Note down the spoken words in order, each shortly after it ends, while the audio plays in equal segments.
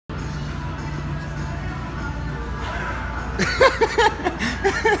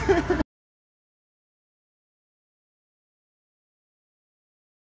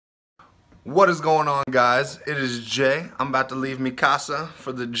What is going on, guys? It is Jay. I'm about to leave mi casa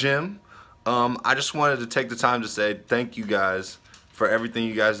for the gym. I just wanted to take the time to say thank you guys for everything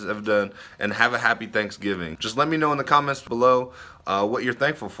you guys have done, and have a happy Thanksgiving. Just let me know in the comments below what you're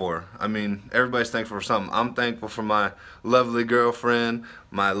thankful for. I mean, everybody's thankful for something. I'm thankful for my lovely girlfriend,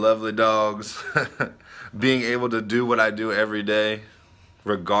 my lovely dogs, being able to do what I do every day,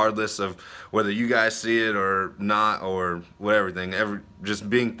 regardless of whether you guys see it or not, or whatever thing. Just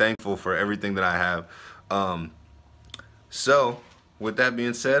being thankful for everything that I have. So with that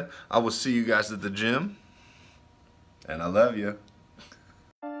being said, I will see you guys at the gym, and I love you.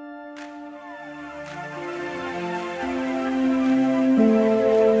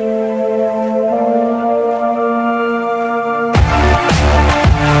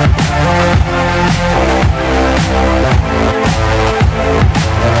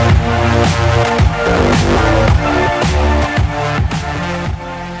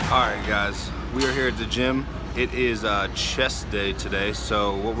 Alright guys, we are here at the gym. It is chest day today,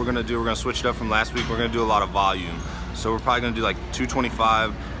 so what we're gonna do, we're gonna switch it up from last week. We're gonna do a lot of volume. So we're probably gonna do like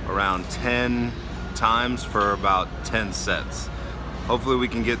 225 around 10 times for about 10 sets. Hopefully we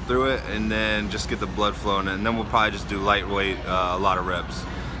can get through it and then just get the blood flowing, and then we'll probably just do lightweight, a lot of reps.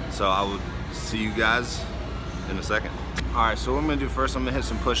 So I will see you guys in a second. Alright, so what I'm gonna do first, I'm gonna hit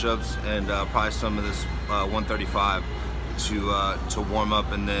some push-ups and probably some of this 135 to warm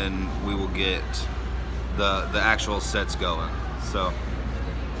up, and then we will get the actual sets going. So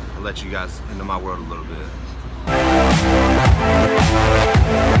I'll let you guys into my world a little bit.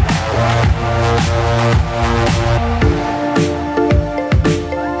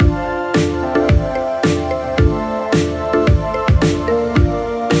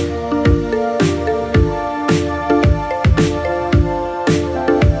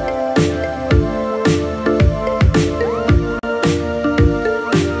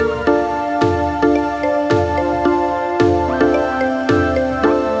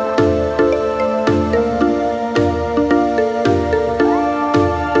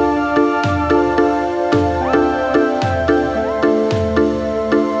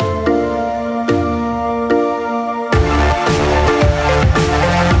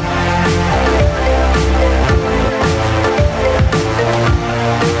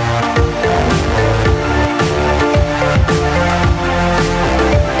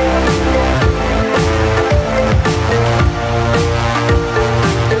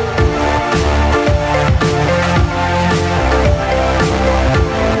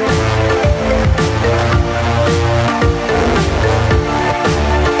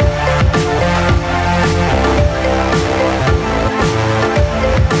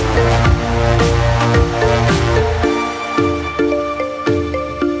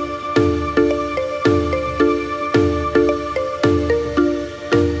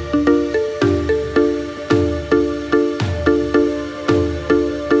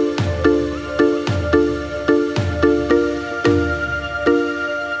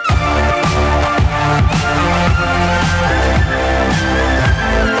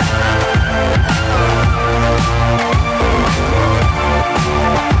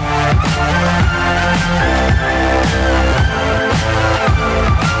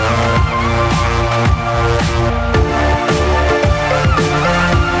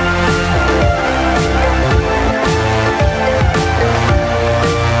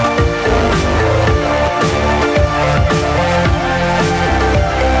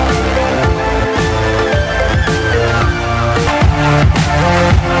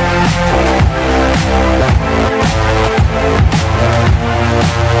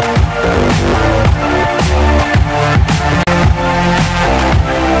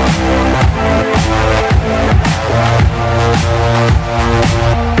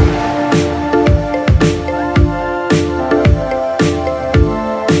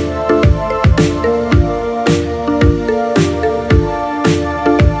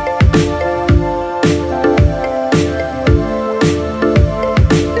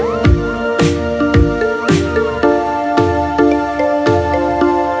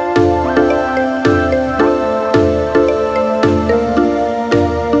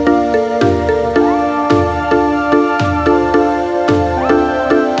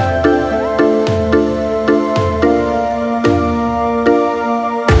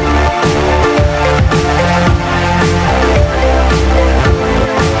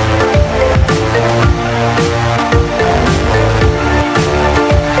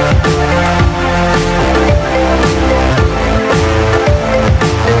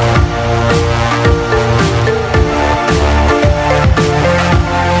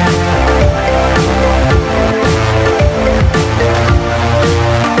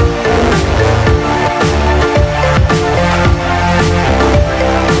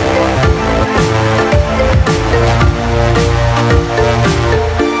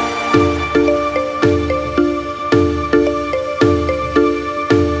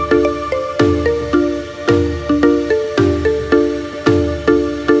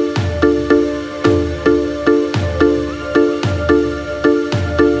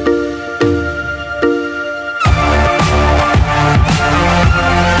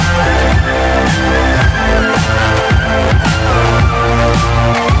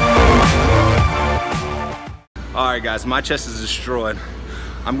 Alright guys, my chest is destroyed.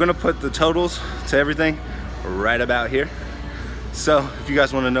 I'm gonna put the totals to everything right about here. So if you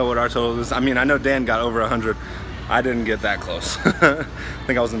guys want to know what our total is, I mean, I know Dan got over 100. I didn't get that close. I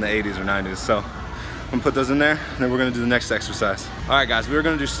think I was in the 80s or 90s. So I'm gonna put those in there, and then we're gonna do the next exercise. All right guys, we're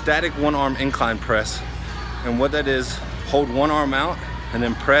gonna do static one arm incline press. And what that is, hold one arm out and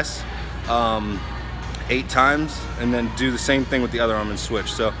then press 8 times, and then do the same thing with the other arm and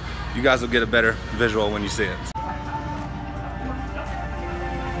switch. So you guys will get a better visual when you see it.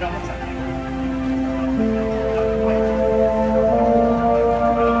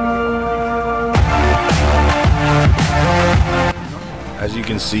 As you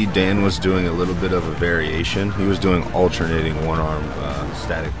can see, Dan was doing a little bit of a variation. He was doing alternating one arm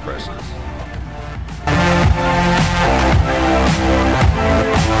static presses.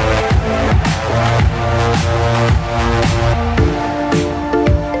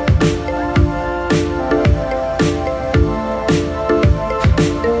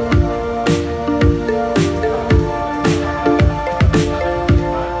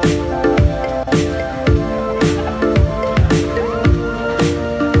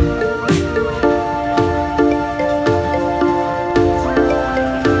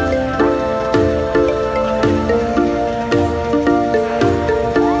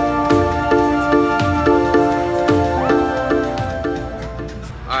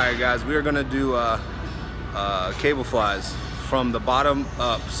 Guys, we are gonna do cable flies from the bottom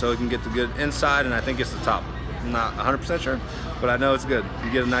up so we can get the good inside, and I think it's the top. I'm not 100% sure, but I know it's good.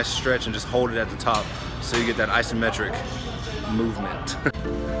 You get a nice stretch and just hold it at the top so you get that isometric movement.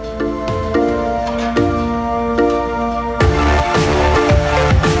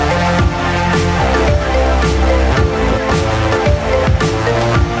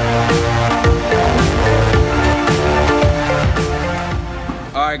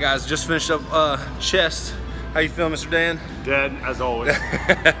 Alright guys, just finished up chest. How you feeling, Mr. Dan? Dead, as always.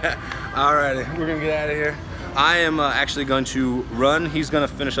 Alrighty, we're gonna get out of here. I am actually going to run. He's gonna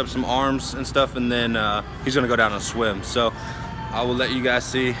finish up some arms and stuff, and then he's gonna go down and swim. So I will let you guys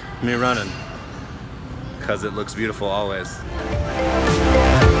see me running, because it looks beautiful always.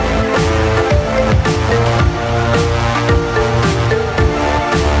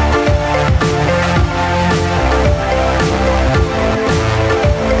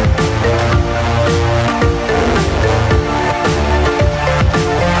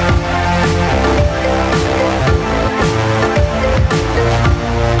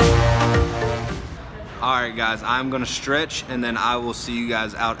 Alright guys, I'm gonna stretch, and then I will see you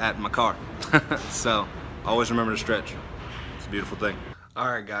guys out at my car. So always remember to stretch. It's a beautiful thing.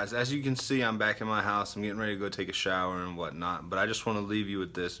 Alright guys, as you can see, I'm back in my house. I'm getting ready to go take a shower and whatnot, but I just want to leave you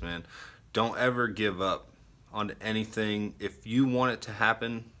with this, man. Don't ever give up on anything. If you want it to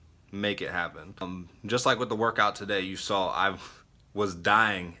happen, make it happen. Just like with the workout today, you saw I was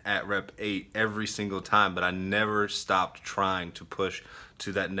dying at rep 8 every single time, but I never stopped trying to push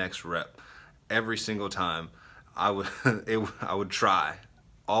to that next rep. Every single time I would try.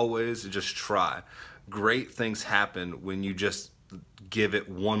 Always just try. Great things happen when you just give it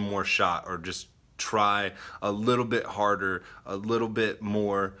one more shot, or just try a little bit harder, a little bit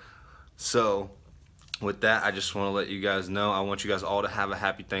more. So with that, I just want to let you guys know, I want you guys all to have a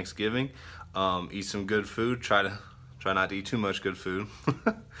happy Thanksgiving. Eat some good food. Try not to eat too much good food.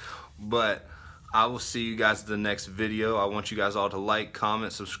 But I will see you guys in the next video. I want you guys all to like,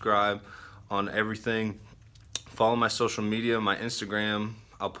 comment, subscribe on everything. Follow my social media, my Instagram.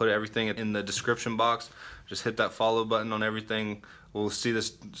 I'll put everything in the description box. Just hit that follow button on everything. We'll see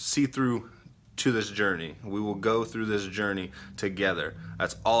through to this journey. We will go through this journey together.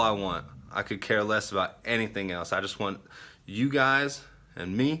 That's all I want. I could care less about anything else. I just want you guys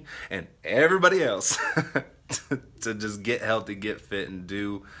and me and everybody else to just get healthy, get fit, and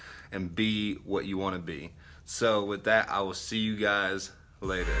do and be what you want to be. So with that, I will see you guys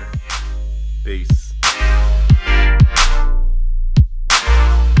later. Peace.